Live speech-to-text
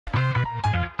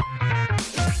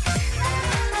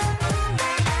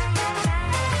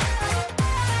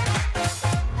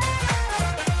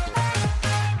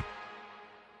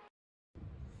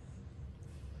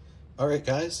Alright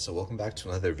guys, so welcome back to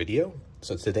another video.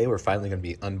 So today we're finally going to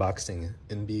be unboxing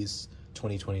Eunbi's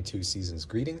 2022 season's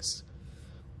greetings.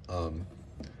 I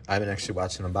haven't actually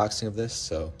watched an unboxing of this,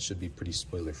 so it should be pretty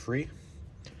spoiler free.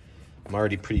 I'm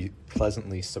already pretty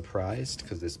pleasantly surprised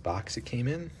because this box it came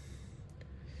in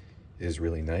is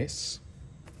really nice.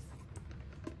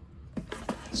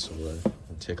 So we'll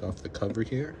take off the cover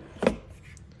here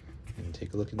and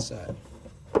take a look inside.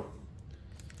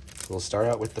 We'll start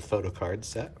out with the photo card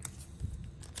set.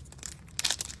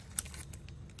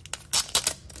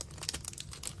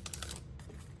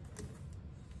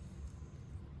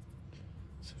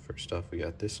 So first off, we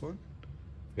got this one.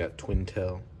 We got twin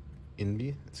tail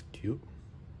Eunbi. It's cute.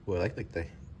 Well, I like the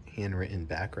handwritten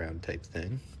background type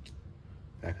thing.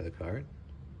 Back of the card.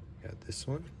 We got this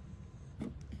one.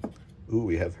 Ooh,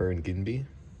 we have her and Eunbi.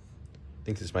 I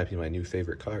think this might be my new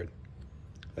favorite card.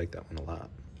 I like that one a lot.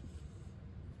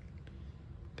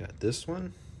 Got this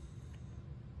one.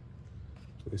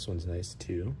 This one's nice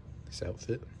too, this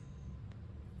outfit.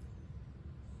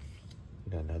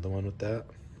 Got another one with that.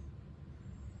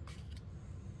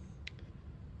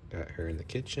 Got her in the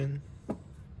kitchen.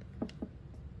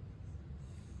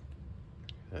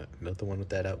 Got another one with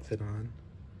that outfit on.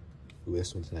 Ooh,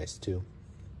 this one's nice too.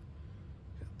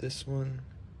 Got this one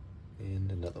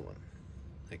and another one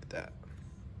like that.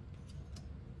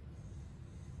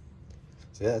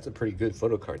 So yeah, that's a pretty good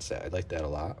photo card set. I like that a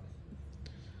lot.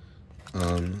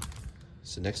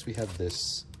 So next we have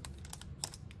this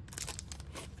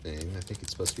thing. I think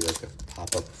it's supposed to be like a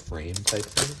pop-up frame type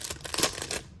thing.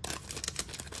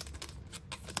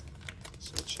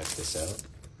 So check this out.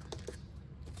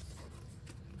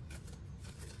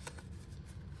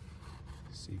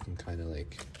 So you can kind of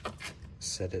like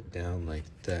set it down like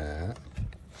that.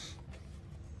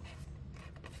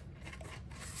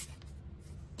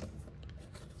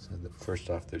 First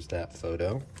off, there's that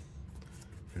photo,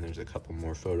 and there's a couple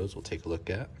more photos we'll take a look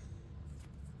at.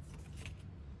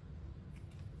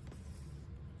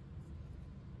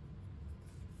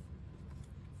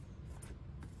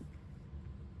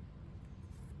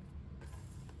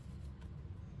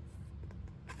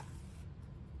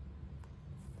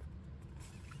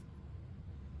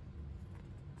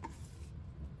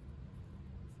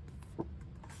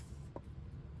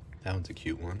 That one's a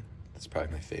cute one. That's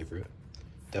probably my favorite.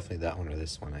 Definitely that one or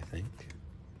this one, I think.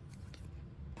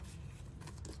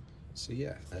 So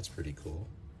yeah, that's pretty cool.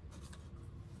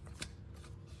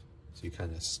 So you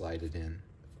kind of slide it in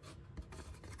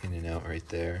and out right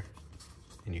there,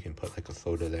 and you can put like a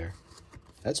photo there.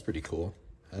 That's pretty cool.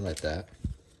 I like that.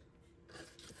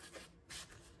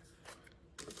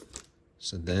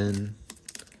 So then,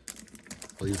 I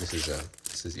believe this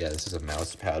is a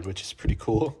mouse pad, which is pretty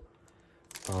cool.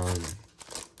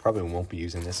 Probably won't be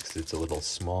using this because it's a little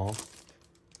small.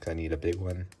 I need a big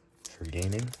one for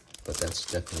gaming, but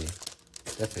that's definitely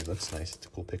looks nice. It's a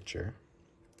cool picture.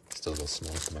 Still a little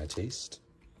small for my taste.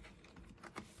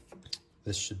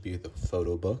 This should be the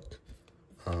photo book,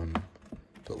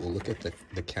 but we'll look at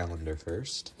the calendar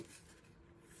first.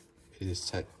 It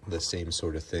is the same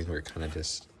sort of thing where it kind of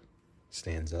just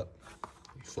stands up.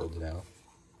 You fold it out.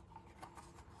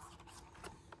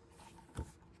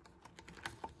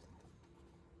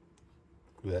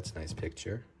 Ooh, that's a nice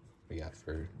picture we got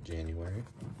for January.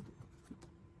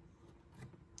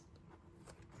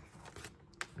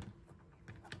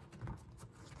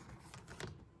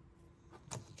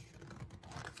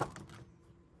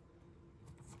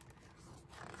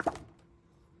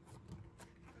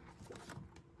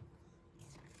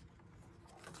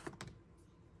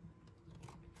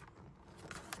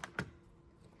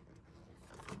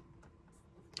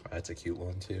 That's a cute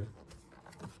one too.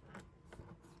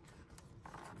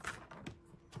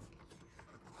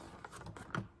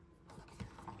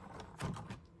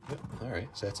 Alright,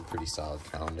 so that's a pretty solid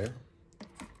calendar.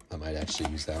 I might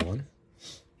actually use that one.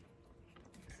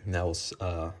 Now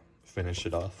we'll finish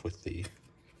it off with the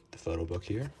photo book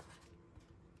here.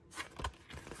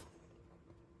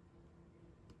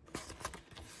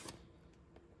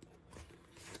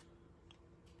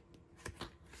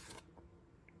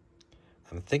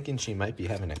 I'm thinking she might be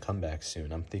having a comeback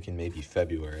soon. I'm thinking maybe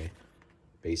February,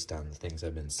 based on the things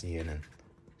I've been seeing and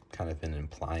kind of been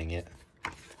implying it.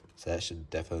 So that should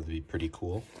definitely be pretty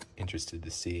cool. Interested to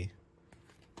see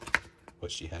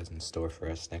what she has in store for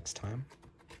us next time.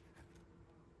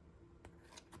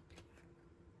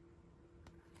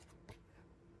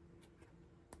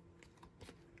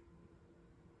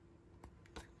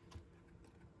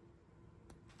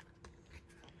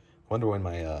 Wonder when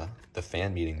my the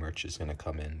fan meeting merch is gonna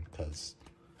come in, because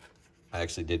I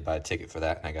actually did buy a ticket for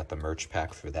that and I got the merch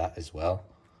pack for that as well.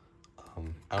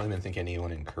 I don't even think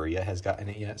anyone in Korea has gotten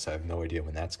it yet, so I have no idea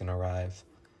when that's going to arrive.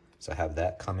 So I have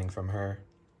that coming from her,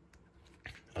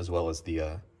 as well as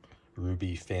the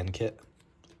Ruby fan kit.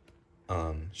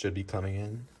 Should be coming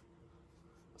in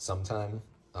sometime,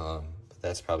 but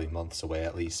that's probably months away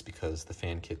at least, because the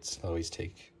fan kits always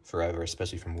take forever,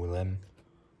 especially from woollim.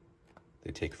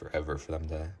 They take forever for them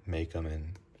to make them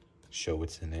and show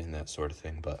what's in it and that sort of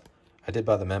thing. But I did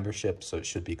buy the membership, so it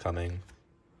should be coming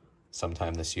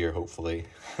sometime this year, hopefully.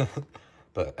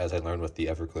 But as I learned with the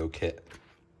Everglow kit,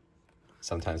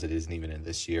 sometimes it isn't even in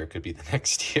this year. It could be the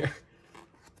next year.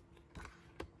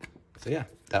 So yeah,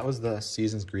 that was the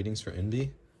season's greetings for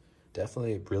Eunbi.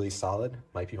 Definitely really solid.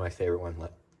 Might be my favorite one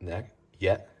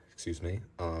yet. Excuse me.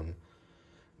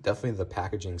 Definitely the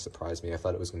packaging surprised me. I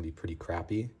thought it was going to be pretty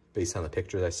crappy based on the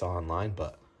pictures I saw online,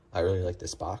 but I really like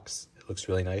this box. It looks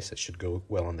really nice. It should go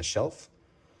well on the shelf.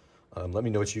 Let me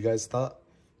know what you guys thought.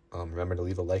 Remember to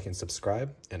leave a like and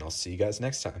subscribe, and I'll see you guys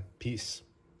next time. Peace.